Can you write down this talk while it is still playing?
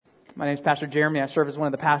My name is Pastor Jeremy. I serve as one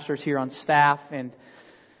of the pastors here on staff. And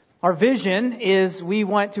our vision is we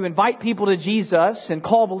want to invite people to Jesus and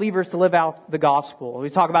call believers to live out the gospel. We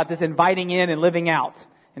talk about this inviting in and living out.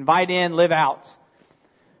 Invite in, live out.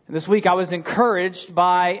 And this week I was encouraged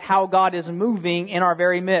by how God is moving in our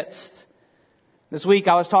very midst. This week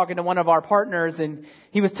I was talking to one of our partners and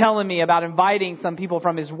he was telling me about inviting some people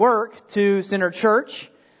from his work to Center Church.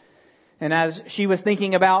 And as she was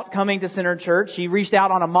thinking about coming to Center Church, she reached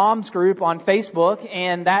out on a mom's group on Facebook,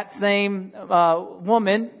 and that same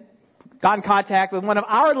woman got in contact with one of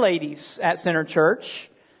our ladies at Center Church.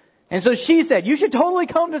 And so she said, "You should totally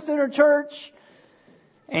come to Center Church."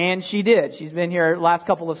 And she did. She's been here the last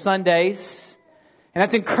couple of Sundays. And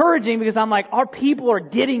that's encouraging because I'm like, our people are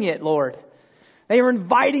getting it, Lord. They are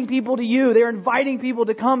inviting people to you. They are inviting people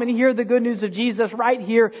to come and hear the good news of Jesus right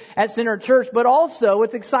here at Center Church. But also,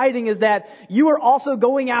 what's exciting is that you are also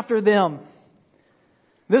going after them.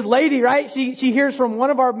 This lady, right? She hears from one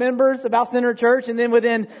of our members about Center Church, and then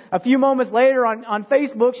within a few moments later on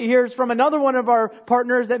Facebook, she hears from another one of our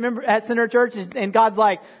partners at Center Church, and God's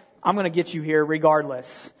like, "I'm going to get you here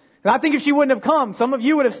regardless." And I think if she wouldn't have come, some of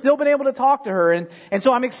you would have still been able to talk to her. And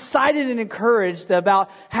so I'm excited and encouraged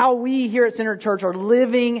about how we here at Center Church are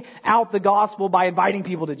living out the gospel by inviting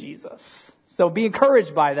people to Jesus. So be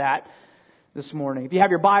encouraged by that this morning. If you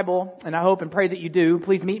have your Bible, and I hope and pray that you do,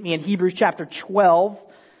 please meet me in Hebrews chapter 12,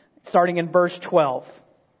 starting in verse 12.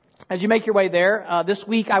 As you make your way there, this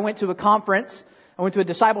week I went to a conference. I went to a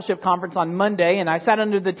discipleship conference on Monday, and I sat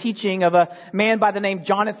under the teaching of a man by the name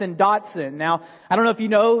Jonathan Dodson. Now, I don't know if you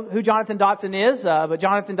know who Jonathan Dodson is, but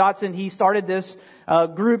Jonathan Dodson, he started this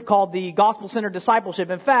group called the Gospel-Centered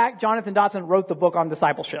Discipleship. In fact, Jonathan Dodson wrote the book on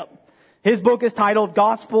discipleship. His book is titled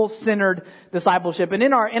Gospel-Centered Discipleship. And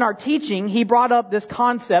in our teaching, he brought up this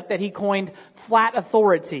concept that he coined flat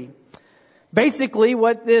authority. Basically,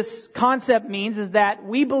 what this concept means is that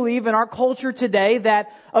we believe in our culture today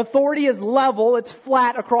that authority is level, it's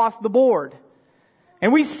flat across the board.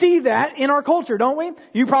 And we see that in our culture, don't we?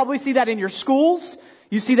 You probably see that in your schools.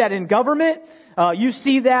 You see that in government. You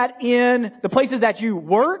see that in the places that you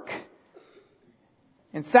work.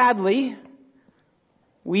 And sadly,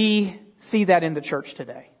 we see that in the church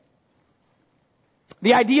today.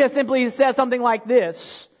 The idea simply says something like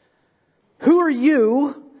this: who are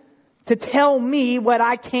you to tell me what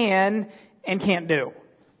I can and can't do?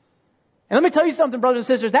 And let me tell you something, brothers and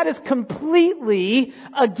sisters, that is completely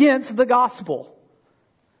against the gospel.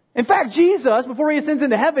 In fact, Jesus, before he ascends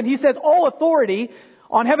into heaven, he says, "All authority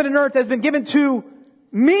on heaven and earth has been given to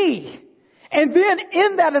me." And then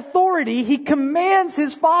in that authority, he commands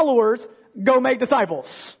his followers, "Go make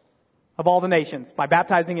disciples of all the nations by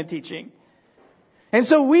baptizing and teaching." And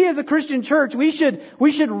so we as a Christian church, we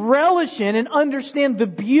should relish in and understand the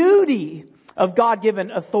beauty of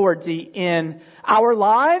God-given authority in our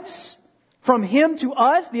lives, from Him to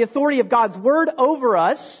us, the authority of God's Word over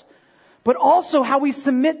us, but also how we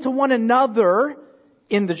submit to one another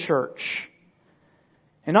in the church.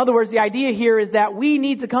 In other words, the idea here is that we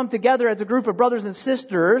need to come together as a group of brothers and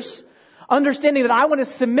sisters, understanding that I want to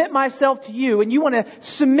submit myself to you and you want to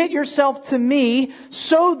submit yourself to me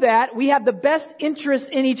so that we have the best interests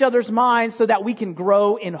in each other's minds so that we can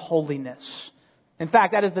grow in holiness. In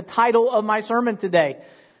fact, that is the title of my sermon today,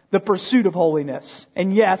 The Pursuit of Holiness.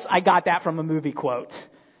 And yes, I got that from a movie quote,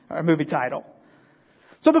 or a movie title.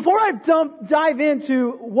 So before I dive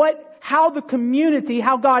into how the community,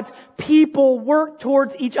 how God's people work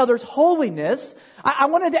towards each other's holiness, I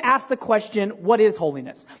wanted to ask the question, what is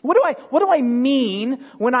holiness? What do I mean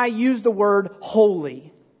when I use the word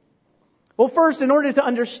holy? Well, first, in order to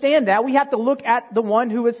understand that, we have to look at the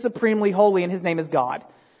one who is supremely holy, and His name is God.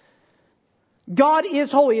 God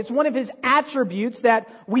is holy. It's one of His attributes that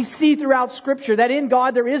we see throughout Scripture, that in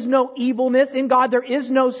God there is no evilness, in God there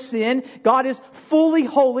is no sin. God is fully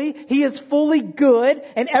holy. He is fully good,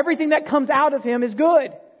 and everything that comes out of Him is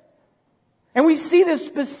good. And we see this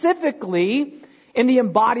specifically in the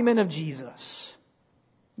embodiment of Jesus.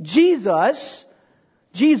 Jesus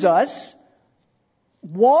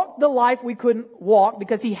walked the life we couldn't walk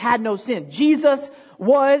because He had no sin. Jesus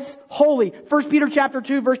was holy. 1 Peter chapter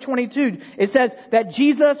 2, verse 22, it says that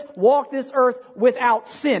Jesus walked this earth without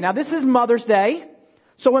sin. Now, this is Mother's Day,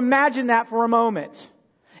 so imagine that for a moment.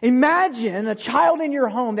 Imagine a child in your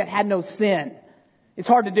home that had no sin. It's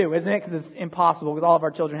hard to do, isn't it? Because it's impossible, because all of our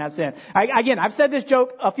children have sin. Again, I've said this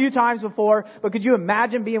joke a few times before, but could you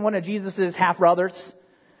imagine being one of Jesus' half-brothers?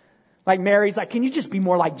 Like Mary's like, "Can you just be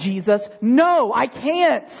more like Jesus?" No, I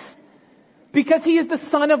can't. Because He is the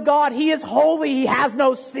Son of God. He is holy. He has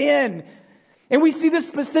no sin. And we see this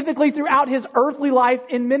specifically throughout His earthly life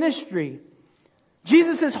in ministry.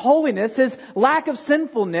 Jesus' holiness, His lack of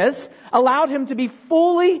sinfulness, allowed Him to be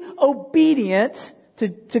fully obedient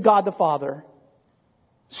to God the Father.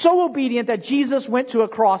 So obedient that Jesus went to a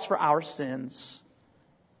cross for our sins.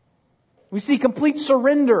 We see complete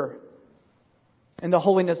surrender in the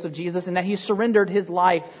holiness of Jesus, and that He surrendered His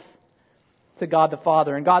life to God the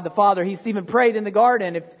Father. And God the Father, He's even prayed in the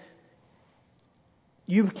garden, if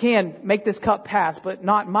you can make this cup pass, but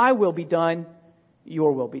not my will be done,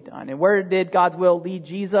 your will be done. And where did God's will lead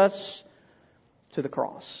Jesus? To the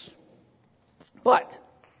cross. But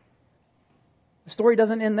the story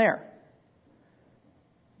doesn't end there.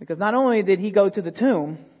 Because not only did He go to the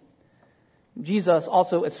tomb, Jesus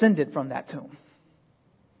also ascended from that tomb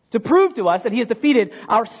to prove to us that He has defeated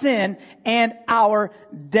our sin and our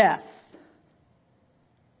death.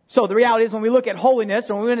 So the reality is, when we look at holiness,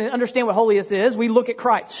 and we want to understand what holiness is, we look at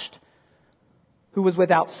Christ, who was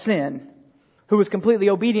without sin, who was completely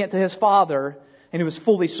obedient to His Father, and who was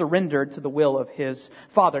fully surrendered to the will of His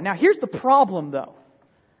Father. Now here's the problem, though.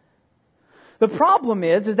 The problem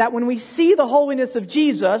is that when we see the holiness of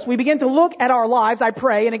Jesus, we begin to look at our lives, I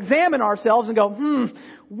pray, and examine ourselves and go,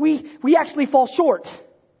 we actually fall short.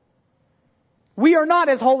 We are not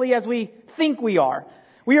as holy as we think we are.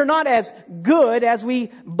 We are not as good as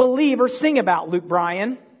we believe or sing about, Luke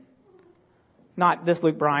Bryan. Not this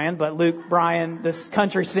Luke Bryan, but Luke Bryan, this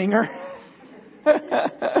country singer.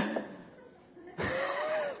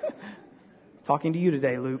 Talking to you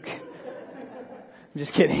today, Luke. I'm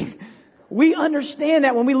just kidding. We understand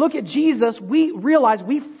that when we look at Jesus, we realize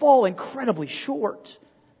we fall incredibly short.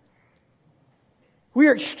 We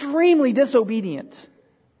are extremely disobedient.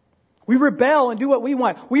 We rebel and do what we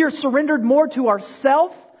want. We are surrendered more to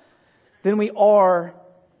ourselves than we are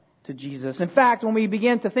to Jesus. In fact, when we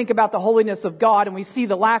begin to think about the holiness of God and we see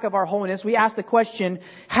the lack of our holiness, we ask the question,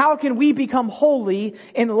 how can we become holy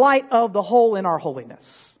in light of the hole in our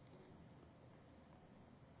holiness?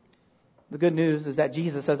 The good news is that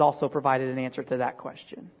Jesus has also provided an answer to that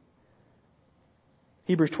question.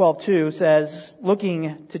 Hebrews 12:2 says,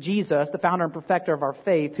 looking to Jesus, the founder and perfecter of our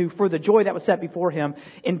faith, who for the joy that was set before Him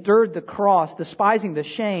endured the cross, despising the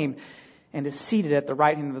shame, and is seated at the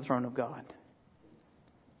right hand of the throne of God.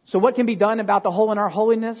 So what can be done about the hole in our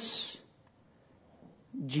holiness?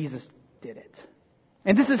 Jesus did it.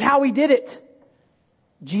 And this is how He did it.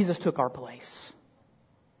 Jesus took our place.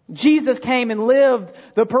 Jesus came and lived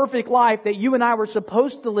the perfect life that you and I were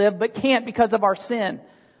supposed to live, but can't because of our sin.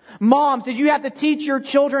 Moms, did you have to teach your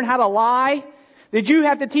children how to lie? Did you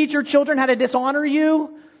have to teach your children how to dishonor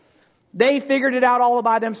you? They figured it out all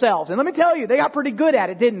by themselves. And let me tell you, they got pretty good at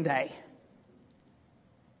it, didn't they?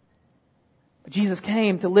 But Jesus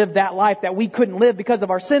came to live that life that we couldn't live because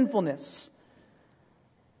of our sinfulness.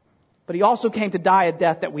 But He also came to die a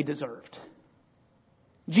death that we deserved.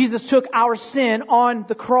 Jesus took our sin on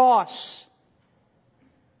the cross.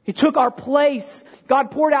 He took our place.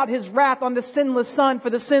 God poured out His wrath on the sinless Son for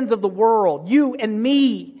the sins of the world, you and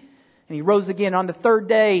me. And He rose again on the third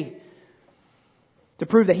day to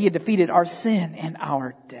prove that He had defeated our sin and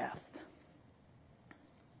our death.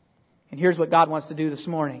 And here's what God wants to do this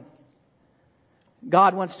morning.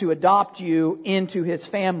 God wants to adopt you into His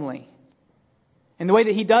family. And the way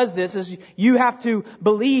that He does this is you have to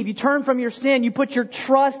believe. You turn from your sin. You put your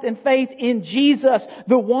trust and faith in Jesus,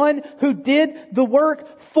 the one who did the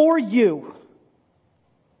work for you.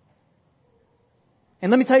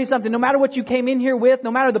 And let me tell you something. No matter what you came in here with,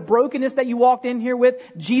 no matter the brokenness that you walked in here with,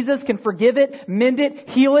 Jesus can forgive it, mend it,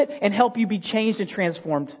 heal it, and help you be changed and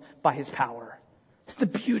transformed by His power. It's the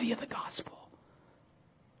beauty of the gospel.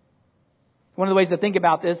 One of the ways to think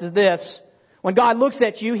about this is this. When God looks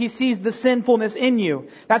at you, He sees the sinfulness in you.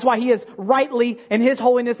 That's why He has rightly, in His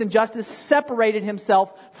holiness and justice, separated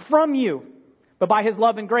Himself from you. But by His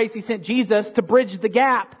love and grace, He sent Jesus to bridge the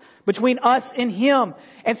gap between us and Him.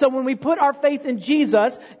 And so when we put our faith in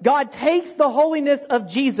Jesus, God takes the holiness of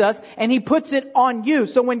Jesus and He puts it on you.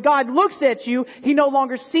 So when God looks at you, He no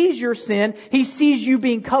longer sees your sin. He sees you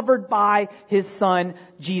being covered by His Son,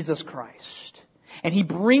 Jesus Christ. And He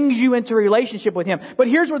brings you into a relationship with Him. But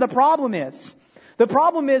here's where the problem is. The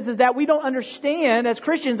problem is that we don't understand as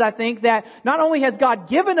Christians, I think, that not only has God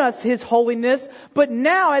given us His holiness, but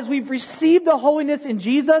now as we've received the holiness in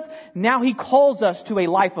Jesus, now He calls us to a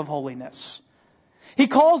life of holiness. He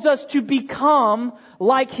calls us to become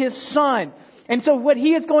like His Son. And so what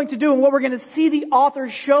He is going to do, and what we're going to see the author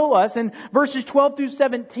show us in verses 12 through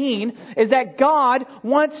 17, is that God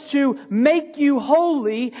wants to make you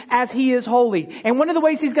holy as He is holy. And one of the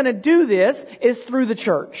ways He's going to do this is through the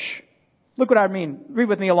church. Look what I mean. Read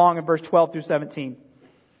with me along in verse 12 through 17.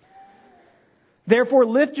 Therefore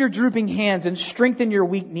lift your drooping hands and strengthen your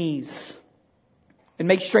weak knees. and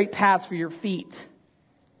make straight paths for your feet,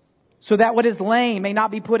 so that what is lame may not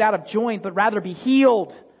be put out of joint, but rather be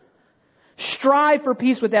healed. Strive for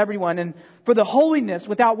peace with everyone and for the holiness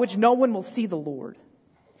without which no one will see the Lord.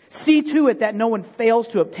 See to it that no one fails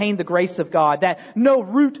to obtain the grace of God, that no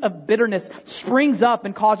root of bitterness springs up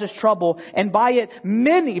and causes trouble, and by it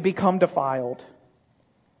many become defiled.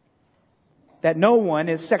 That no one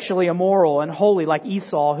is sexually immoral and holy like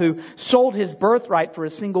Esau, who sold his birthright for a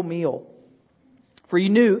single meal. For you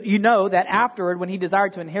know that afterward, when he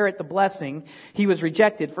desired to inherit the blessing, he was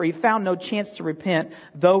rejected, for he found no chance to repent,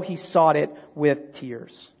 though he sought it with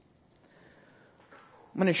tears.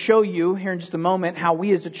 I'm going to show you here in just a moment how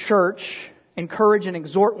we as a church encourage and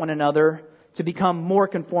exhort one another to become more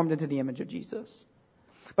conformed into the image of Jesus.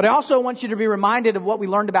 But I also want you to be reminded of what we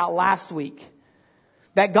learned about last week,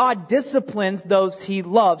 that God disciplines those He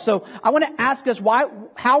loves. So I want to ask us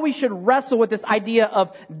how we should wrestle with this idea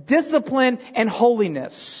of discipline and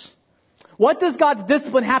holiness. What does God's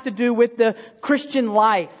discipline have to do with the Christian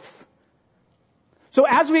life? So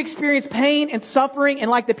as we experience pain and suffering,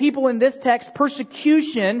 and like the people in this text,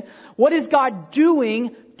 persecution, what is God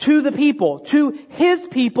doing to the people, to His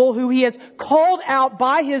people who He has called out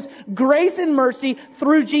by His grace and mercy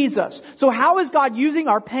through Jesus? So how is God using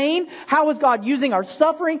our pain? How is God using our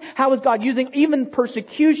suffering? How is God using even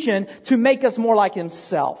persecution to make us more like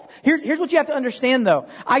Himself? Here's what you have to understand though.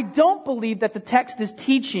 I don't believe that the text is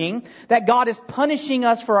teaching that God is punishing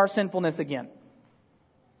us for our sinfulness again.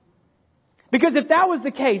 Because if that was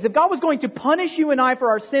the case, if God was going to punish you and I for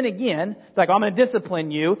our sin again, like I'm going to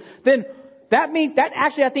discipline you, then that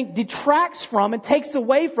actually I think detracts from and takes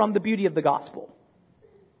away from the beauty of the gospel.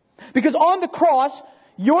 Because on the cross,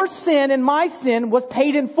 your sin and my sin was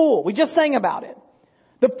paid in full. We just sang about it.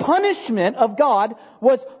 The punishment of God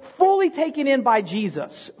was fully taken in by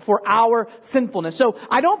Jesus for our sinfulness. So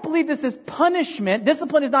I don't believe this is punishment.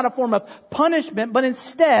 Discipline is not a form of punishment, but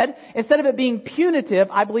instead of it being punitive,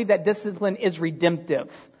 I believe that discipline is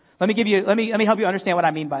redemptive. Let me help you understand what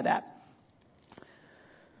I mean by that.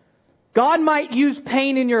 God might use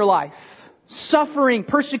pain in your life, suffering,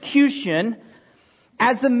 persecution,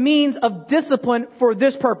 as a means of discipline for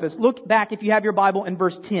this purpose. Look back, if you have your Bible, in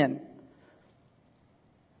verse 10.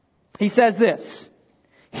 He says this,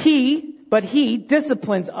 but He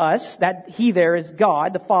disciplines us, that He there is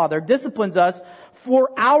God, the Father, disciplines us for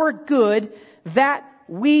our good, that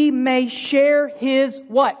we may share His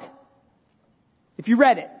what? If you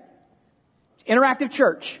read it. Interactive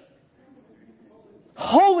church.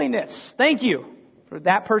 Holiness. Thank you for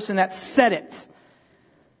that person that said it.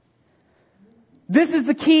 This is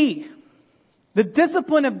the key. The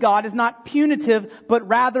discipline of God is not punitive, but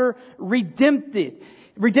rather redemptive.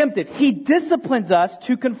 He disciplines us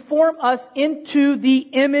to conform us into the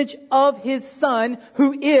image of His Son,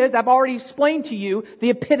 who is, I've already explained to you, the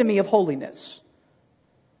epitome of holiness.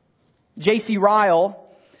 J.C. Ryle,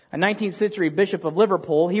 a 19th century bishop of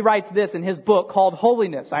Liverpool, he writes this in his book called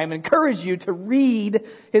Holiness. I encourage you to read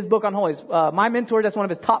his book on holiness. My mentor, that's one of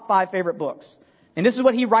his top 5 favorite books. And this is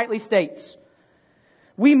what he rightly states.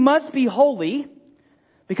 We must be holy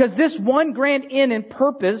because this one grand end and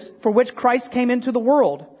purpose for which Christ came into the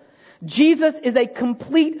world. Jesus is a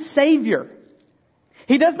complete Savior.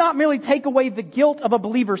 He does not merely take away the guilt of a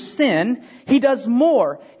believer's sin. He does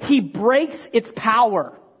more. He breaks its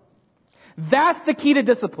power. That's the key to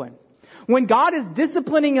discipline. When God is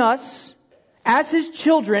disciplining us as His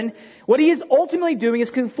children, what He is ultimately doing is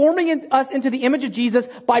conforming us into the image of Jesus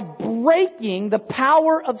by breaking the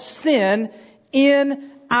power of sin in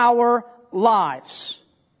our lives.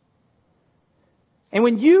 And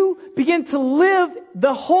when you begin to live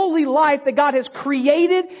the holy life that God has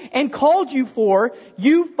created and called you for,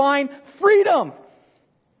 you find freedom.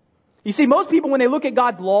 You see, most people, when they look at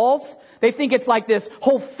God's laws, they think it's like this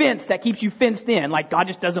whole fence that keeps you fenced in. Like God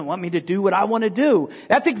just doesn't want me to do what I want to do.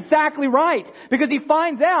 That's exactly right. Because He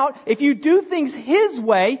finds out if you do things His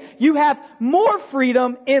way, you have more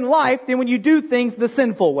freedom in life than when you do things the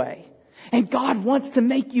sinful way. And God wants to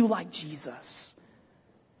make you like Jesus.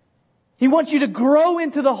 He wants you to grow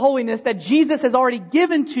into the holiness that Jesus has already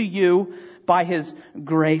given to you by His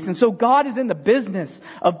grace. And so God is in the business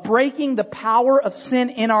of breaking the power of sin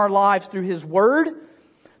in our lives through His Word,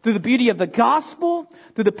 through the beauty of the gospel,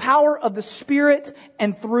 through the power of the Spirit,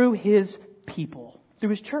 and through His people,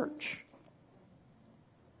 through His church.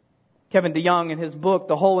 Kevin DeYoung, in his book,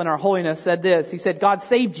 The Hole in Our Holiness, said this. He said, God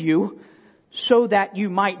saved you so that you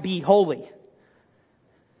might be holy.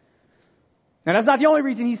 Now, that's not the only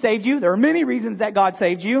reason He saved you. There are many reasons that God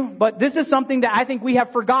saved you, but this is something that I think we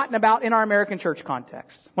have forgotten about in our American church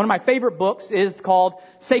context. One of my favorite books is called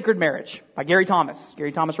Sacred Marriage by Gary Thomas.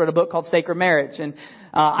 Gary Thomas wrote a book called Sacred Marriage, and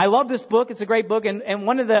I love this book. It's a great book, and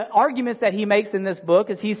one of the arguments that he makes in this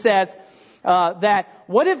book is he says that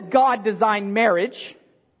what if God designed marriage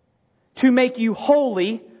to make you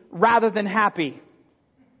holy rather than happy?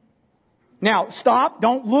 Now, stop.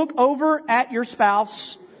 Don't look over at your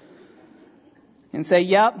spouse and say,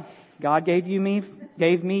 yep, God gave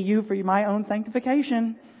me you for my own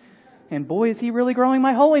sanctification. And boy, is He really growing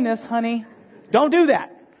my holiness, honey. Don't do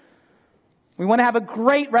that. We want to have a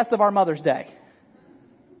great rest of our Mother's Day.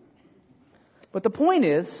 But the point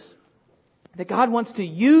is that God wants to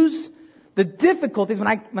use the difficulties. When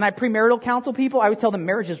I premarital counsel people, I always tell them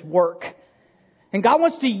marriages work. And God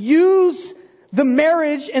wants to use the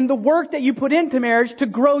marriage and the work that you put into marriage to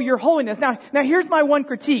grow your holiness. Now here's my one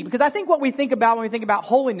critique, because I think what we think about when we think about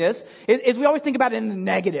holiness is we always think about it in the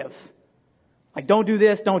negative. Like, don't do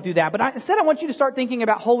this, don't do that. But instead I want you to start thinking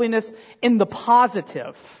about holiness in the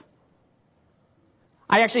positive.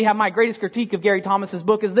 I actually have my greatest critique of Gary Thomas's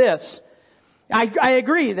book is this. I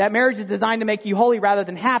agree that marriage is designed to make you holy rather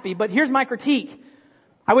than happy, but here's my critique.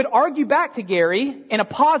 I would argue back to Gary in a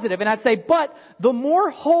positive, and I'd say, but the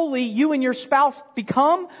more holy you and your spouse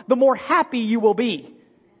become, the more happy you will be.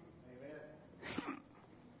 Amen.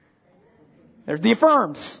 There's the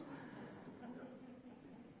affirms.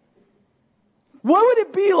 What would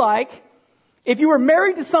it be like if you were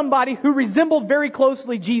married to somebody who resembled very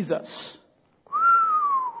closely Jesus?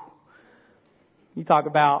 You talk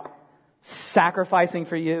about sacrificing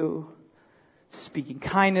for you, speaking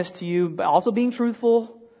kindness to you, but also being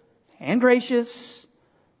truthful and gracious,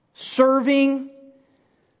 serving.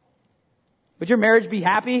 Would your marriage be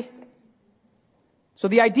happy? So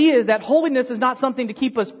the idea is that holiness is not something to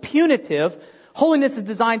keep us punitive. Holiness is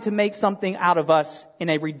designed to make something out of us in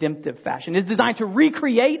a redemptive fashion. It's designed to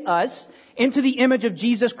recreate us into the image of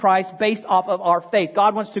Jesus Christ based off of our faith.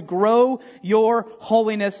 God wants to grow your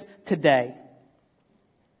holiness today.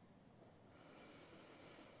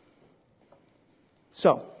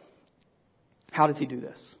 So, how does He do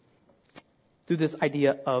this? Through this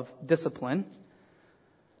idea of discipline.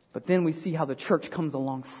 But then we see how the church comes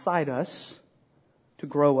alongside us to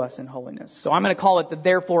grow us in holiness. So I'm going to call it the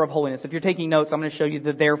therefore of holiness. If you're taking notes, I'm going to show you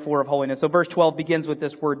the therefore of holiness. So verse 12 begins with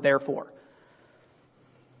this word therefore.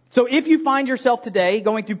 So if you find yourself today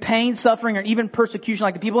going through pain, suffering, or even persecution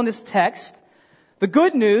like the people in this text, the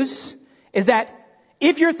good news is that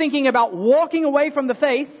if you're thinking about walking away from the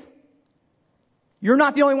faith, you're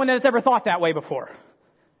not the only one that has ever thought that way before.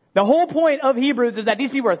 The whole point of Hebrews is that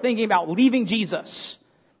these people are thinking about leaving Jesus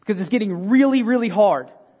because it's getting really, really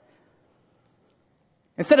hard.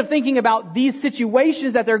 Instead of thinking about these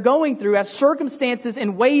situations that they're going through as circumstances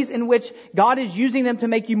and ways in which God is using them to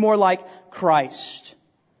make you more like Christ.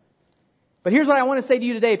 But here's what I want to say to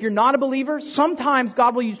you today. If you're not a believer, sometimes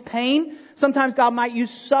God will use pain. Sometimes God might use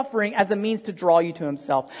suffering as a means to draw you to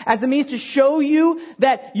Himself. As a means to show you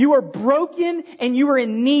that you are broken and you are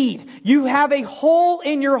in need. You have a hole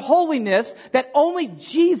in your holiness that only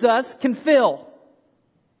Jesus can fill.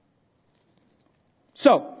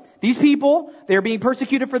 So, these people, they are being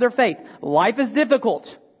persecuted for their faith. Life is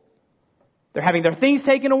difficult. They're having their things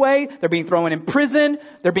taken away. They're being thrown in prison.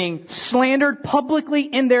 They're being slandered publicly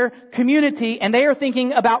in their community. And they are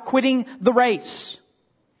thinking about quitting the race.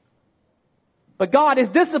 But God is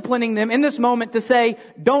disciplining them in this moment to say,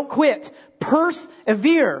 don't quit.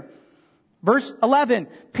 Persevere. Verse 11,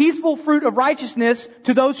 peaceful fruit of righteousness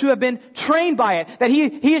to those who have been trained by it. That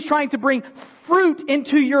He is trying to bring fruit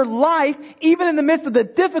into your life, even in the midst of the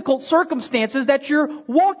difficult circumstances that you're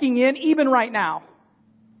walking in, even right now.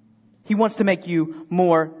 He wants to make you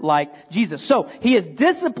more like Jesus. So, He is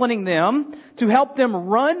disciplining them to help them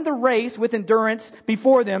run the race with endurance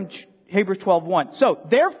before them. Hebrews 12:1. So,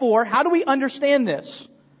 therefore, how do we understand this?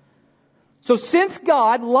 So, since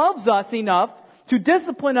God loves us enough to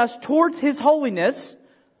discipline us towards His holiness,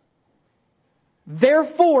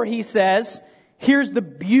 therefore, He says, here's the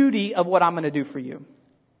beauty of what I'm going to do for you.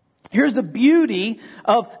 Here's the beauty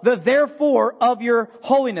of the therefore of your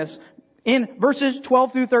holiness. In verses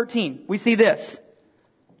 12 through 13, we see this.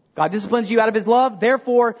 God disciplines you out of His love.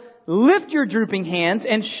 Therefore, lift your drooping hands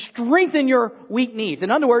and strengthen your weak knees.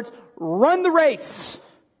 In other words, run the race.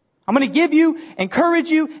 I'm going to give you, encourage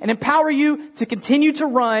you, and empower you to continue to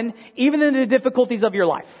run even in the difficulties of your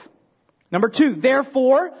life. Number 2,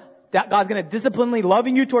 therefore, that God's going to disciplinely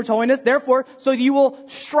loving you towards holiness. Therefore, so you will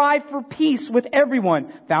strive for peace with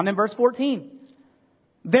everyone. Found in verse 14.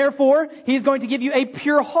 Therefore, He is going to give you a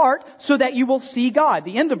pure heart so that you will see God.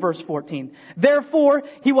 The end of verse 14. Therefore,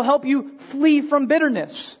 He will help you flee from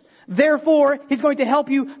bitterness. Therefore, He's going to help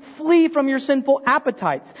you flee from your sinful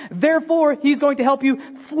appetites. Therefore, He's going to help you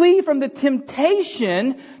flee from the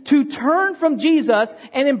temptation to turn from Jesus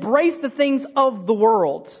and embrace the things of the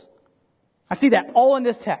world. I see that all in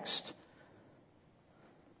this text.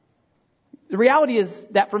 The reality is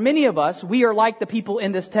that for many of us, we are like the people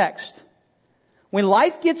in this text. When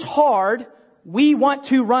life gets hard, we want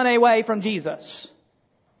to run away from Jesus.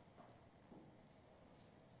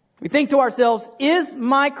 We think to ourselves, is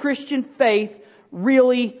my Christian faith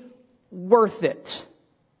really worth it?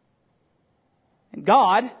 And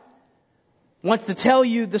God wants to tell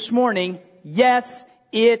you this morning, yes,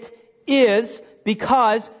 it is,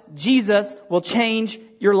 because Jesus will change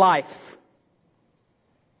your life.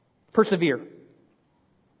 Persevere.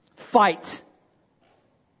 Fight.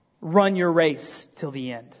 Run your race till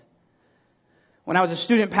the end. When I was a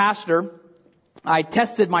student pastor, I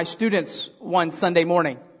tested my students one Sunday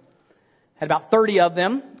morning. Had about 30 of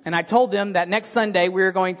them, and I told them that next Sunday we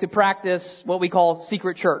were going to practice what we call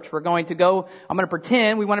secret church. We want to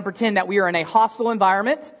pretend that we are in a hostile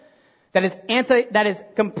environment that is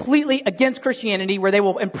completely against Christianity, where they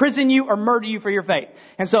will imprison you or murder you for your faith.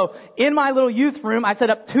 And so in my little youth room, I set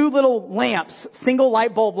up 2 little lamps, single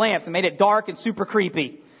light bulb lamps, and made it dark and super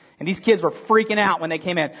creepy. And these kids were freaking out when they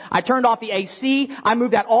came in. I turned off the AC. I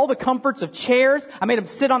moved out all the comforts of chairs. I made them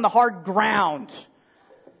sit on the hard ground.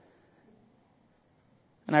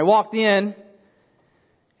 And I walked in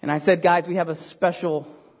and I said, guys, we have a special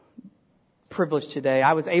privilege today.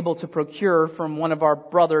 I was able to procure from one of our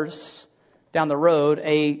brothers down the road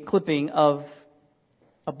a clipping of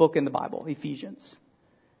a book in the Bible, Ephesians.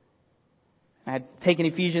 I had taken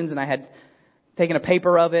Ephesians and I had taken a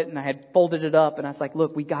paper of it and I had folded it up, and I was like,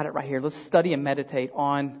 look, we got it right here. Let's study and meditate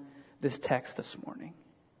on this text this morning.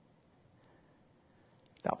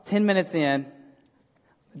 About 10 minutes in,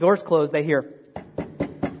 the door's closed, they hear. I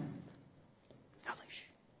was like, shh.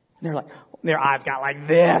 And their eyes got like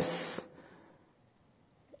this.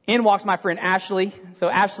 In walks my friend Ashley. So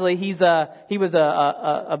Ashley, he was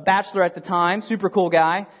a bachelor at the time, super cool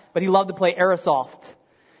guy, but he loved to play airsoft.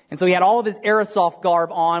 And so he had all of his airsoft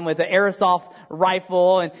garb on with an airsoft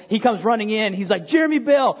rifle, and he comes running in. He's like, Jeremy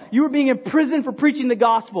Bell, you were being imprisoned for preaching the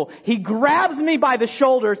gospel. He grabs me by the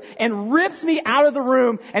shoulders and rips me out of the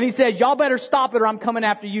room, and he says, y'all better stop it or I'm coming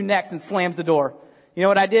after you next, and slams the door. You know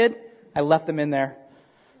what I did? I left them in there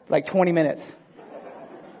for like 20 minutes.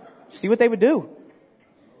 See what they would do.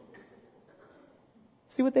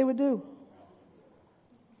 See what they would do.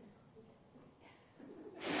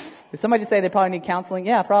 Did somebody just say they probably need counseling?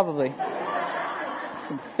 Yeah, probably.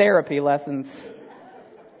 Some therapy lessons.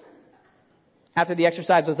 After the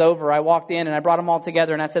exercise was over, I walked in and I brought them all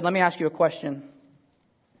together and I said, let me ask you a question.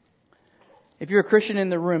 If you're a Christian in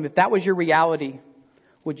the room, if that was your reality,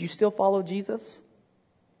 would you still follow Jesus?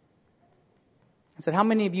 I said, how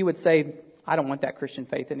many of you would say, I don't want that Christian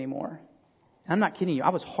faith anymore? And I'm not kidding you. I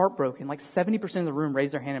was heartbroken. Like 70% of the room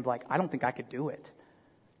raised their hand and be like, I don't think I could do it.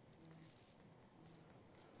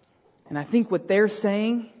 And I think what they're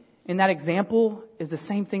saying in that example is the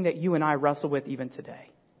same thing that you and I wrestle with even today.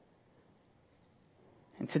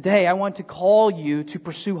 And today I want to call you to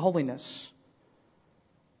pursue holiness.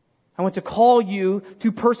 I want to call you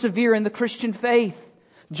to persevere in the Christian faith,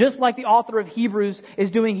 just like the author of Hebrews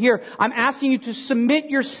is doing here. I'm asking you to submit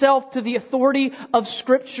yourself to the authority of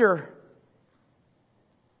Scripture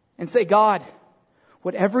and say, God,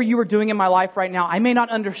 whatever you are doing in my life right now, I may not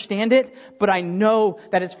understand it, but I know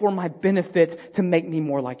that it's for my benefit to make me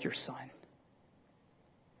more like your Son.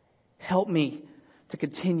 Help me to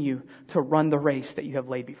continue to run the race that you have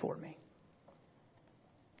laid before me.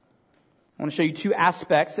 I want to show you 2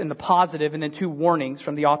 aspects in the positive and then 2 warnings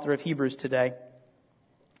from the author of Hebrews today.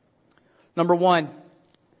 Number 1,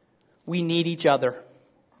 we need each other.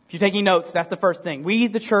 If you're taking notes, that's the first thing. We,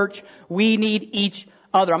 the church, we need each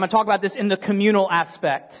other. I'm going to talk about this in the communal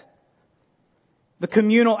aspect. The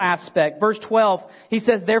communal aspect. Verse 12, he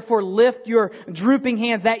says, therefore lift your drooping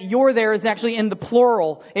hands. That your there is actually in the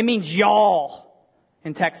plural. It means y'all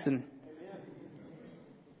in Texan.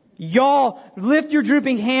 Y'all, lift your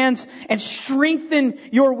drooping hands and strengthen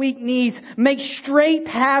your weak knees. Make straight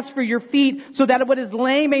paths for your feet so that what is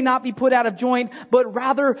lame may not be put out of joint, but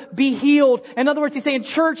rather be healed. In other words, he's saying,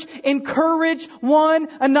 church, encourage one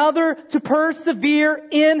another to persevere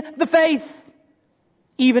in the faith,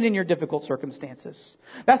 even in your difficult circumstances.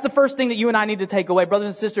 That's the first thing that you and I need to take away. Brothers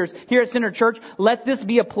and sisters, here at Center Church, let this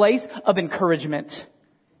be a place of encouragement.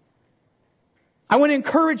 I want to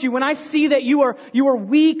encourage you. When I see that you are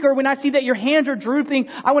weak, or when I see that your hands are drooping,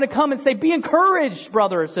 I want to come and say, be encouraged,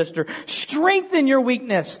 brother or sister. Strengthen your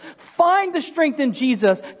weakness. Find the strength in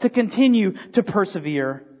Jesus to continue to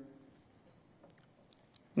persevere.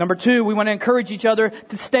 Number 2, we want to encourage each other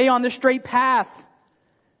to stay on the straight path.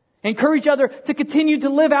 Encourage each other to continue to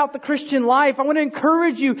live out the Christian life. I want to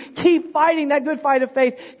encourage you, keep fighting that good fight of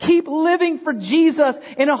faith. Keep living for Jesus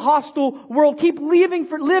in a hostile world. Keep living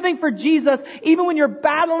for Jesus even when you're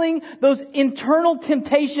battling those internal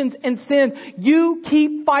temptations and sins. You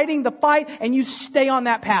keep fighting the fight and you stay on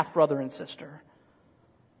that path, brother and sister.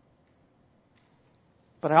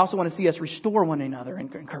 But I also want to see us restore one another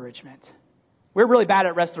in encouragement. We're really bad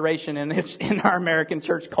at restoration in our American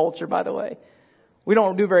church culture, by the way. We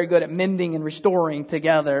don't do very good at mending and restoring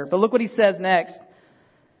together. But look what he says next.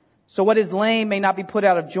 So what is lame may not be put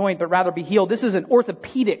out of joint, but rather be healed. This is an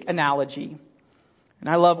orthopedic analogy. And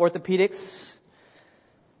I love orthopedics.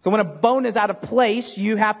 So when a bone is out of place,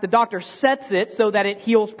 the doctor sets it so that it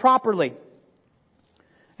heals properly.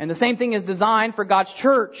 And the same thing is designed for God's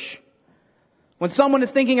church. When someone is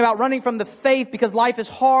thinking about running from the faith because life is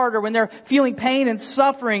hard, or when they're feeling pain and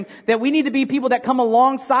suffering, that we need to be people that come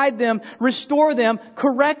alongside them, restore them,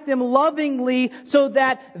 correct them lovingly so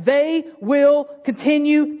that they will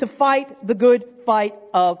continue to fight the good fight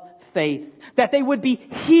of faith. That they would be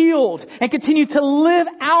healed and continue to live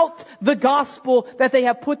out the gospel that they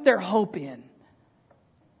have put their hope in.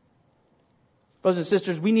 Brothers and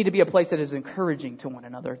sisters, we need to be a place that is encouraging to one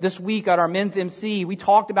another. This week at our men's MC, we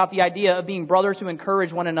talked about the idea of being brothers who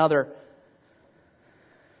encourage one another.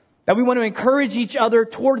 That we want to encourage each other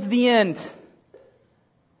towards the end.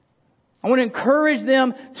 I want to encourage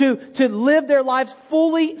them to live their lives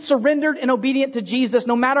fully surrendered and obedient to Jesus,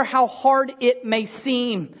 no matter how hard it may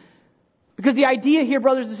seem. Because the idea here,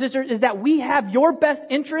 brothers and sisters, is that we have your best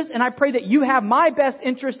interest, and I pray that you have my best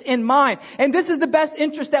interest in mind. And this is the best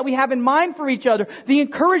interest that we have in mind for each other. The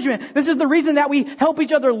encouragement. This is the reason that we help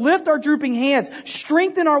each other lift our drooping hands,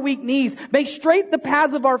 strengthen our weak knees, make straight the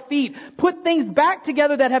paths of our feet, put things back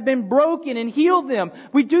together that have been broken and heal them.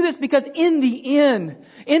 We do this because in the end,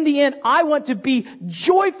 I want to be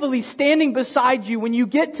joyfully standing beside you when you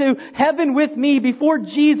get to heaven with me before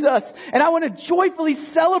Jesus. And I want to joyfully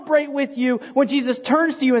celebrate with you when Jesus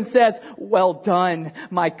turns to you and says, well done,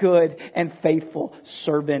 my good and faithful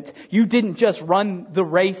servant. You didn't just run the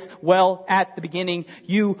race well at the beginning.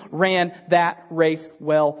 You ran that race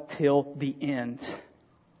well till the end.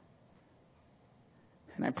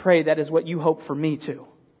 And I pray that is what you hope for me too.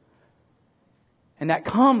 And that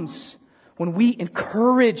comes when we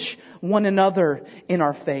encourage one another in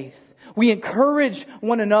our faith. We encourage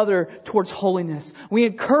one another towards holiness. We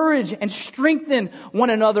encourage and strengthen one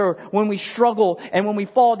another when we struggle and when we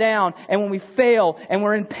fall down and when we fail and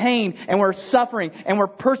we're in pain and we're suffering and we're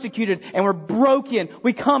persecuted and we're broken.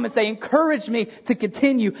 We come and say, encourage me to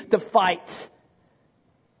continue to fight.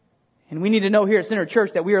 And we need to know here at Center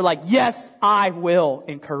Church that we are like, yes, I will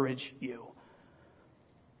encourage you.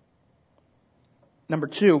 Number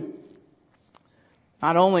 2,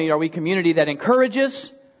 not only are we a community that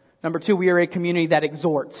encourages, number 2, we are a community that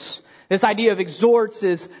exhorts. This idea of exhorts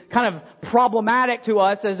is kind of problematic to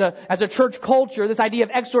us as a church culture. This idea of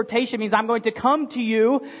exhortation means I'm going to come to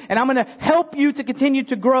you and I'm going to help you to continue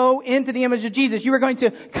to grow into the image of Jesus. You are going to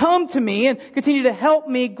come to me and continue to help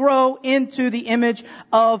me grow into the image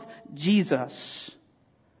of Jesus.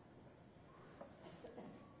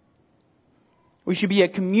 We should be a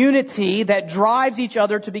community that drives each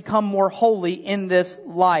other to become more holy in this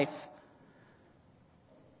life.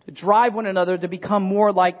 To drive one another to become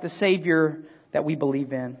more like the Savior that we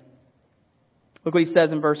believe in. Look what he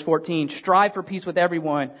says in verse 14. Strive for peace with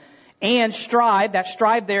everyone. And strive, that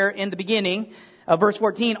strive there in the beginning of verse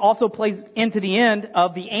 14 also plays into the end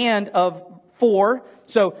of 4.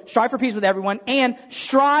 So strive for peace with everyone and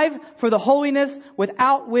strive for the holiness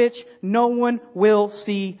without which no one will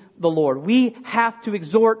see the Lord. We have to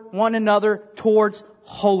exhort one another towards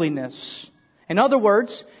holiness. In other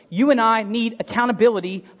words, you and I need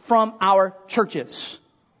accountability from our churches.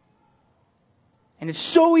 And it's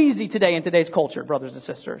so easy today in today's culture, brothers and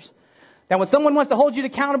sisters, that when someone wants to hold you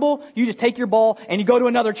accountable, you just take your ball and you go to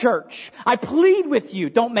another church. I plead with you,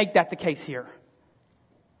 don't make that the case here.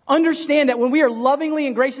 Understand that when we are lovingly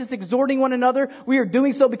and graciously exhorting one another, we are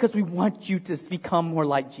doing so because we want you to become more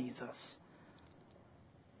like Jesus.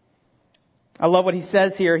 I love what he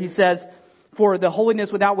says here. He says, for the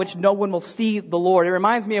holiness without which no one will see the Lord. It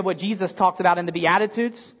reminds me of what Jesus talks about in the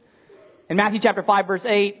Beatitudes. In Matthew chapter 5 verse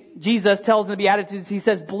 8, Jesus tells in the Beatitudes, he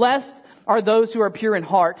says, blessed are those who are pure in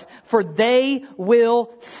heart, for they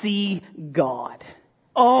will see God.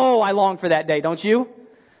 Oh, I long for that day, don't you?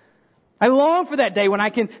 I long for that day when I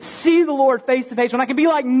can see the Lord face to face, when I can be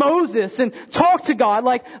like Moses and talk to God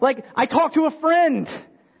like I talk to a friend.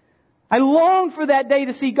 I long for that day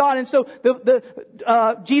to see God. And so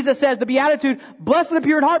Jesus says, the Beatitude, blessed are the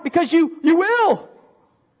pure in heart, because you will.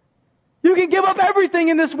 You can give up everything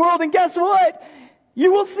in this world, and guess what?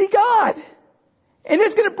 You will see God. And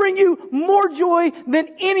it's going to bring you more joy than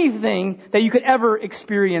anything that you could ever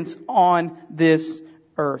experience on this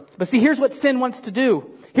earth. But see, here's what sin wants to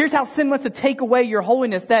do. Here's how sin wants to take away your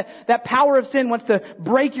holiness. That power of sin wants to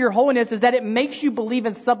break your holiness, is that it makes you believe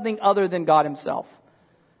in something other than God Himself.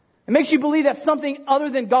 It makes you believe that something other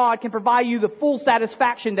than God can provide you the full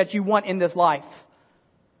satisfaction that you want in this life.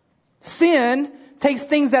 Sin takes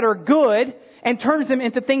things that are good and turns them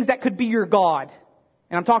into things that could be your God.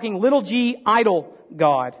 And I'm talking little g, idol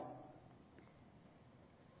God.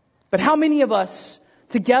 But how many of us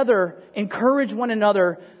together encourage one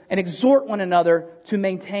another and exhort one another to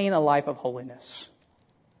maintain a life of holiness?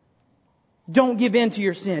 Don't give in to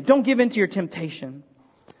your sin. Don't give in to your temptation.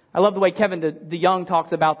 I love the way Kevin DeYoung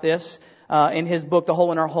talks about this in his book, The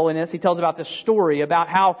Hole in Our Holiness. He tells about this story about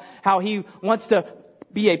how he wants to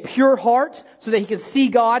be a pure heart so that he can see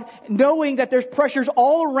God, knowing that there's pressures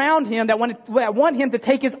all around him that want him to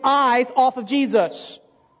take his eyes off of Jesus.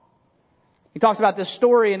 He talks about this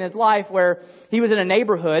story in his life where he was in a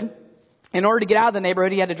neighborhood. In order to get out of the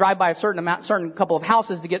neighborhood, he had to drive by a certain couple of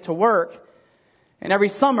houses to get to work. And every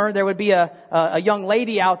summer, there would be a young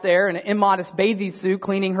lady out there in an immodest bathing suit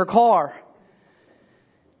cleaning her car.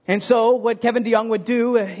 And so what Kevin DeYoung would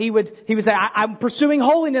do, he would say, I'm pursuing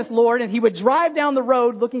holiness, Lord. And he would drive down the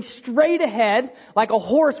road looking straight ahead like a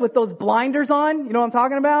horse with those blinders on. You know what I'm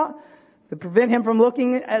talking about? To prevent him from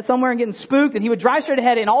looking at somewhere and getting spooked. And he would drive straight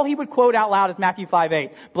ahead, and all he would quote out loud is Matthew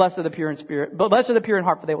 5:8. Blessed are the pure in spirit. Blessed are the pure in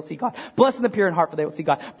heart, for they will see God. Blessed are the pure in heart, for they will see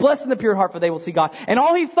God. Blessed are the pure in heart, for they will see God. And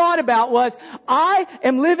all he thought about was, I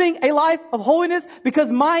am living a life of holiness because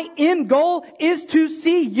my end goal is to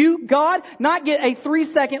see you, God, not get a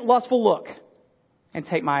 3-second lustful look and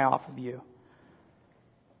take my eye off of you.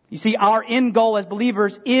 You see, our end goal as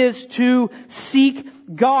believers is to seek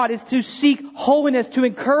God, is to seek holiness, to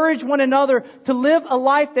encourage one another to live a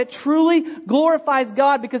life that truly glorifies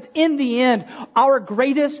God, because in the end, our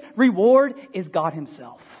greatest reward is God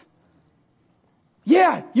Himself.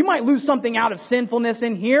 Yeah, you might lose something out of sinfulness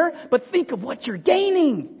in here, but think of what you're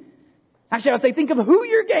gaining. Actually, I would say think of who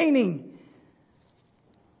you're gaining.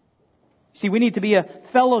 See, we need to be a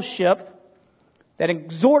fellowship that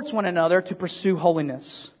exhorts one another to pursue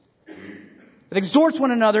holiness. That exhorts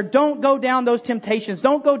one another, don't go down those temptations.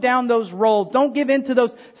 Don't go down those roads. Don't give in to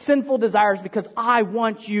those sinful desires, because I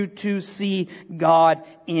want you to see God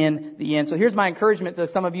in the end. So here's my encouragement to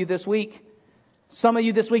some of you this week. Some of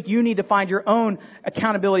you this week, you need to find your own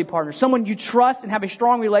accountability partner. Someone you trust and have a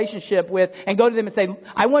strong relationship with, and go to them and say,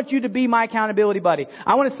 I want you to be my accountability buddy.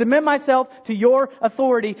 I want to submit myself to your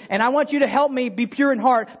authority, and I want you to help me be pure in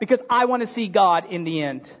heart because I want to see God in the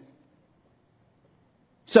end.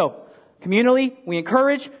 So, communally, we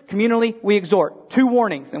encourage. Communally, we exhort. 2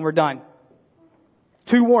 warnings and we're done.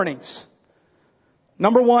 2 warnings.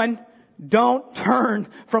 Number 1, don't turn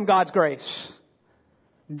from God's grace.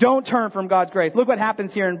 Don't turn from God's grace. Look what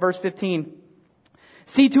happens here in verse 15.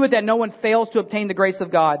 See to it that no one fails to obtain the grace of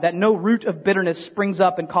God, that no root of bitterness springs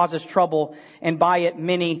up and causes trouble, and by it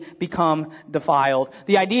many become defiled.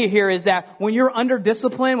 The idea here is that when you're under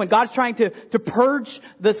discipline, when God's trying to purge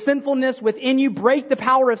the sinfulness within you, break the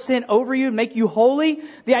power of sin over you, and make you holy,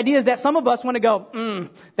 the idea is that some of us want to go,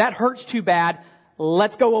 that hurts too bad,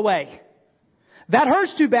 let's go away. That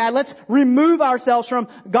hurts too bad, let's remove ourselves from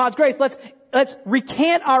God's grace. Let's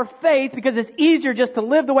recant our faith because it's easier just to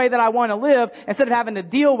live the way that I want to live instead of having to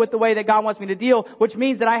deal with the way that God wants me to deal, which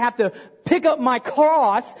means that I have to pick up my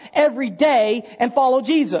cross every day and follow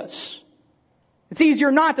Jesus. It's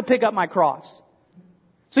easier not to pick up my cross.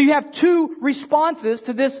 So you have 2 responses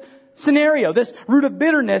to this scenario, this root of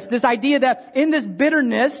bitterness, this idea that in this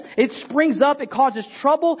bitterness, it springs up, it causes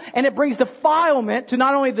trouble, and it brings defilement to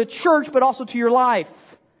not only the church, but also to your life.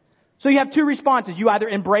 So you have 2 responses. You either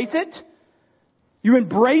embrace it, you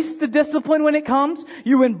embrace the discipline when it comes.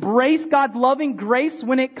 You embrace God's loving grace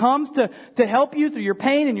when it comes to help you through your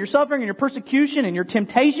pain and your suffering and your persecution and your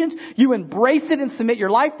temptations. You embrace it and submit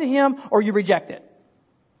your life to Him, or you reject it.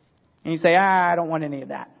 And you say, I don't want any of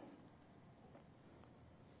that.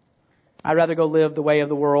 I'd rather go live the way of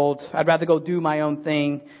the world. I'd rather go do my own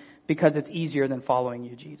thing because it's easier than following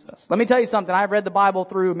you, Jesus. Let me tell you something. I've read the Bible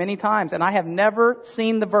through many times, and I have never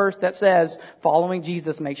seen the verse that says following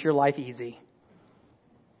Jesus makes your life easy.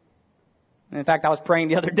 In fact, I was praying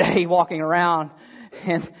the other day, walking around,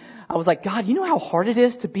 And I was like, God, you know how hard it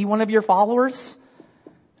is to be one of your followers?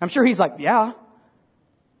 I'm sure He's like, yeah.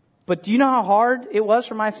 But do you know how hard it was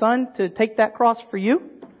for my son to take that cross for you?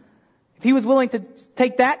 If He was willing to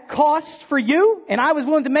take that cost for you, and I was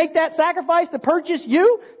willing to make that sacrifice to purchase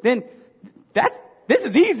you, then this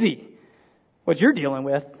is easy. What you're dealing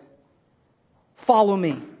with. Follow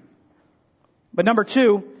me. But number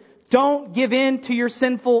 2, don't give in to your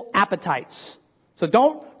sinful appetites. So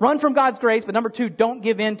don't run from God's grace, but number 2, don't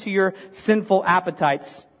give in to your sinful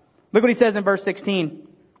appetites. Look what He says in verse 16.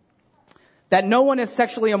 That no one is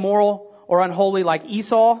sexually immoral or unholy like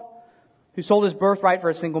Esau, who sold his birthright for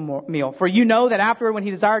a single meal. For you know that afterward, when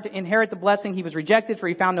he desired to inherit the blessing, he was rejected, for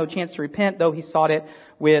he found no chance to repent, though he sought it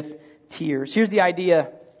with tears. Here's the idea.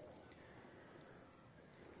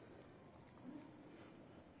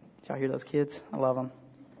 Did y'all hear those kids? I love them.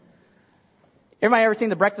 Everybody ever seen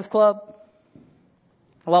The Breakfast Club?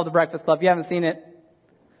 I love The Breakfast Club. If you haven't seen it,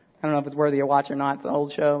 I don't know if it's worthy of watch or not. It's an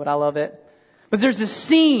old show, but I love it. But there's this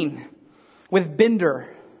scene with Bender.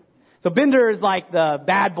 So Bender is like the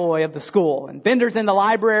bad boy of the school. And Bender's in the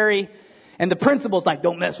library, and the principal's like,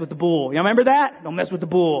 don't mess with the bull. You remember that? Don't mess with the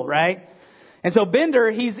bull, right? And so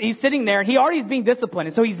Bender, he's sitting there, and he already is being disciplined.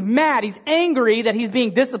 And so he's mad, he's angry that he's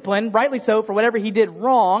being disciplined, rightly so, for whatever he did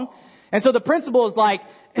wrong. And so the principal is like,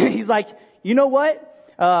 he's like, you know what?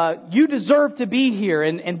 You deserve to be here.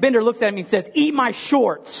 And Bender looks at him and he says, eat my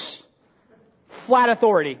shorts. Flat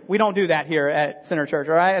authority. We don't do that here at Center Church,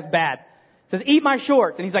 all right? That's bad. Says, eat my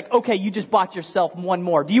shorts. And he's like, okay, you just bought yourself one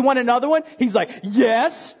more. Do you want another one? He's like,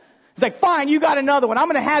 yes. He's like, fine, you got another one. I'm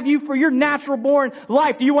going to have you for your natural born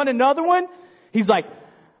life. Do you want another one? He's like,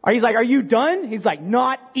 are you done? He's like,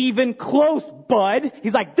 not even close, bud.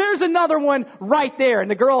 He's like, there's another one right there.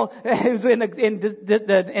 And the girl who's in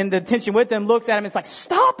the detention with him looks at him and it's like,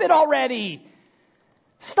 stop it already.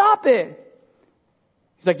 Stop it.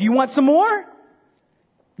 He's like, do you want some more?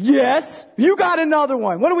 Yes, you got another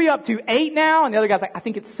one. What are we up to? 8 now? And the other guy's like, I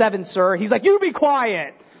think it's 7, sir. He's like, you be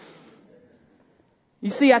quiet. You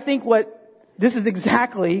see, I think this is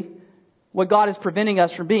exactly what God is preventing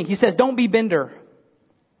us from being. He says, don't be Bender.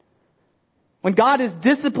 When God is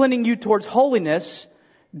disciplining you towards holiness,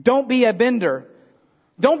 don't be a Bender.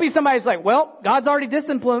 Don't be somebody who's like, well, God's already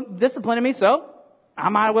disciplining me, so I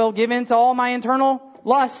might as well give in to all my internal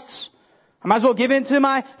lusts. I might as well give in to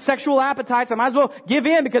my sexual appetites. I might as well give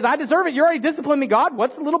in because I deserve it. You already disciplined me, God.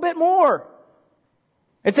 What's a little bit more?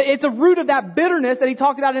 It's a root of that bitterness that he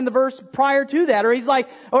talked about in the verse prior to that. Or he's like,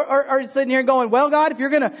 or he's sitting here going, well, God, if you're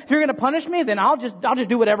gonna punish me, then I'll just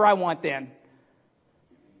do whatever I want then.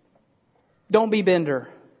 Don't be Bender.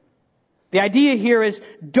 The idea here is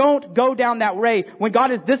don't go down that way. When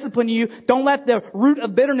God is disciplining you, don't let the root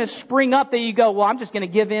of bitterness spring up that you go, well, I'm just going to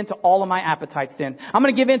give in to all of my appetites then. I'm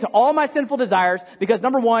going to give in to all my sinful desires because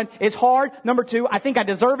number 1, it's hard. Number 2, I think I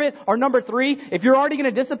deserve it. Or number 3, if you're already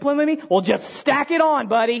going to discipline me, well, just stack it on,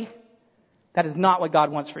 buddy. That is not what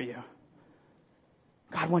God wants for you.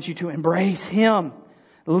 God wants you to embrace Him.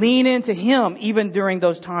 Lean into Him even during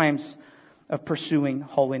those times of pursuing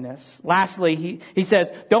holiness. Lastly, he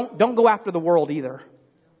says, don't go after the world either.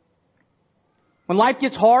 When life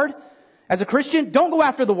gets hard, as a Christian, don't go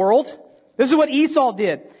after the world. This is what Esau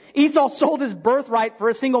did. Esau sold his birthright for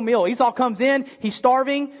a single meal. Esau comes in, he's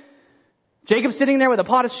starving. Jacob's sitting there with a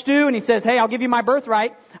pot of stew and he says, hey, I'll give you my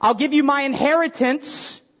birthright. I'll give you my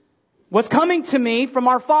inheritance. What's coming to me from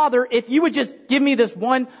our father if you would just give me this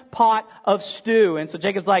one pot of stew. And so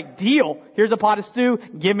Jacob's like, deal. Here's a pot of stew.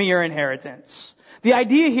 Give me your inheritance. The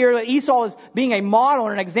idea here that Esau is being a model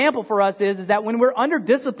or an example for us is that when we're under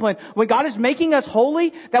discipline, when God is making us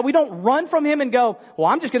holy, that we don't run from Him and go, well,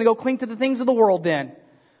 I'm just going to go cling to the things of the world then.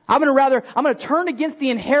 I'm going to turn against the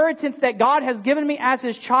inheritance that God has given me as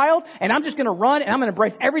His child, and I'm just going to run and I'm going to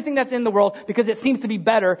embrace everything that's in the world because it seems to be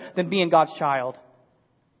better than being God's child.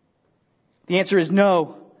 The answer is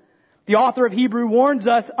no. The author of Hebrew warns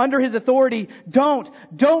us under his authority, don't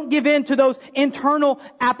give in to those internal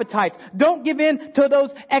appetites. Don't give in to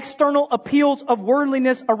those external appeals of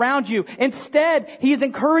worldliness around you. Instead, he is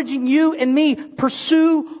encouraging you and me,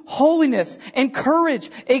 pursue holiness,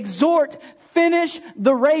 encourage, exhort, finish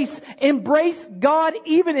the race, embrace God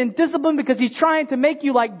even in discipline because He's trying to make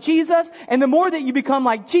you like Jesus. And the more that you become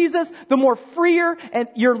like Jesus, the more freer and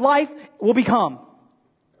your life will become.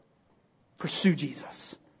 Pursue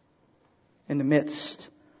Jesus in the midst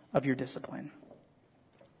of your discipline.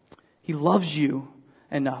 He loves you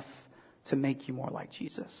enough to make you more like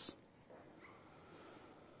Jesus.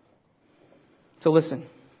 So listen,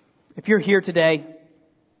 if you're here today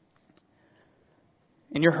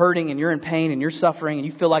and you're hurting and you're in pain and you're suffering and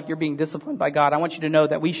you feel like you're being disciplined by God, I want you to know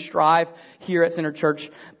that we strive here at Center Church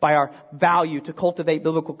by our value to cultivate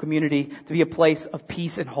biblical community to be a place of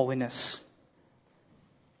peace and holiness.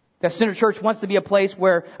 That Center Church wants to be a place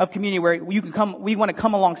of community where you can come. We want to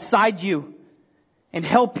come alongside you and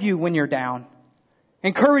help you when you're down.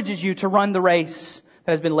 Encourages you to run the race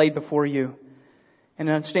that has been laid before you. And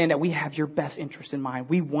understand that we have your best interest in mind.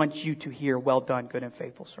 We want you to hear, well done, good and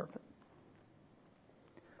faithful servant.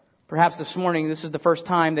 Perhaps this morning, this is the first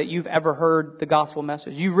time that you've ever heard the gospel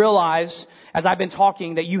message. You realize, as I've been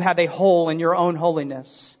talking, that you have a hole in your own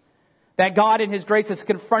holiness. That God in His grace has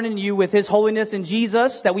confronted you with His holiness in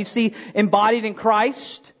Jesus, that we see embodied in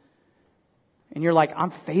Christ. And you're like,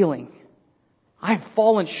 I'm failing. I've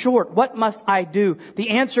fallen short. What must I do? The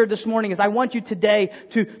answer this morning is I want you today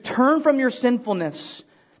to turn from your sinfulness.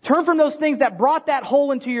 Turn from those things that brought that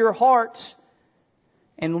hole into your heart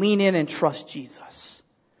and lean in and trust Jesus.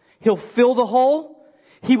 He'll fill the hole,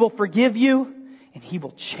 He will forgive you, and He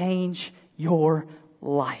will change your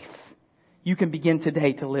life. You can begin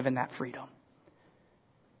today to live in that freedom.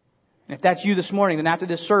 And if that's you this morning, then after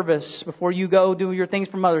this service, before you go do your things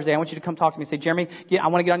for Mother's Day, I want you to come talk to me and say, Jeremy, I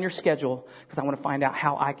want to get on your schedule because I want to find out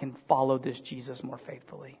how I can follow this Jesus more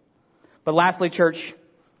faithfully. But lastly, church,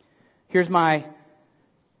 here's my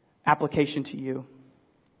application to you.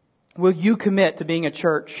 Will you commit to being a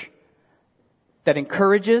church that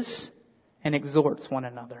encourages and exhorts one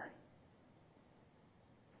another?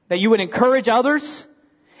 That you would encourage others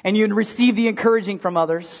and you would receive the encouraging from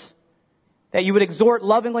others. That you would exhort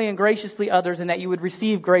lovingly and graciously others and that you would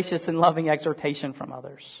receive gracious and loving exhortation from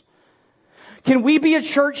others. Can we be a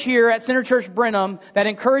church here at Center Church Brenham that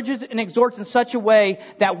encourages and exhorts in such a way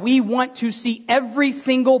that we want to see every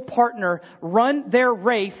single partner run their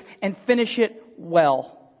race and finish it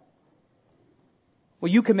well? Will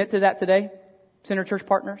you commit to that today, Center Church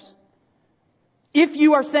partners? If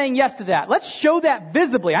you are saying yes to that, let's show that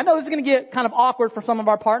visibly. I know this is going to get kind of awkward for some of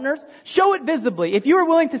our partners. Show it visibly. If you are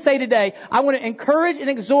willing to say today, I want to encourage and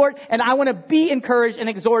exhort, and I want to be encouraged and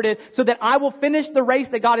exhorted so that I will finish the race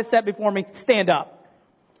that God has set before me, stand up.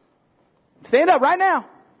 Stand up right now.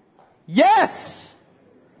 Yes!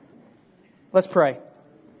 Let's pray.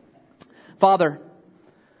 Father,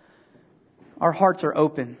 our hearts are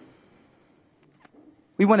open.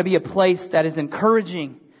 We want to be a place that is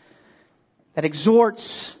encouraging, that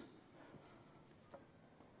exhorts.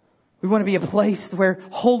 We want to be a place where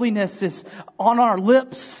holiness is on our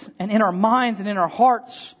lips and in our minds and in our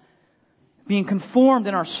hearts, being conformed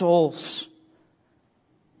in our souls.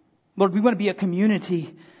 Lord, we want to be a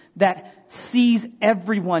community that sees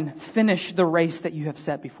everyone finish the race that you have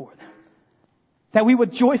set before them. That we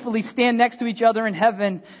would joyfully stand next to each other in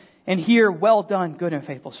heaven and hear, well done, good and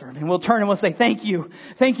faithful servant. And we'll turn and we'll say, thank you.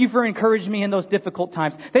 Thank you for encouraging me in those difficult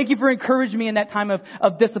times. Thank you for encouraging me in that time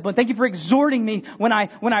of discipline. Thank you for exhorting me when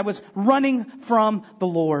I was running from the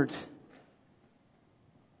Lord.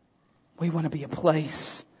 We want to be a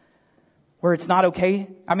place where it's not okay.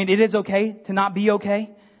 I mean, it is okay to not be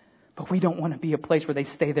okay, but we don't want to be a place where they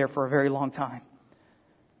stay there for a very long time.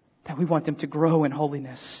 That we want them to grow in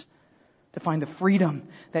holiness, to find the freedom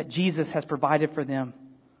that Jesus has provided for them,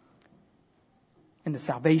 and the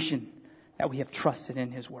salvation that we have trusted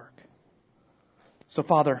in His work. So,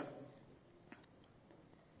 Father,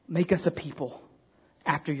 make us a people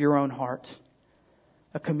after your own heart,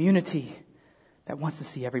 a community that wants to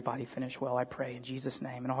see everybody finish well, I pray in Jesus'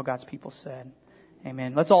 name. And all God's people said,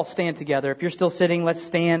 amen. Let's all stand together. If you're still sitting, let's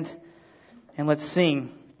stand and let's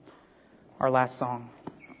sing our last song.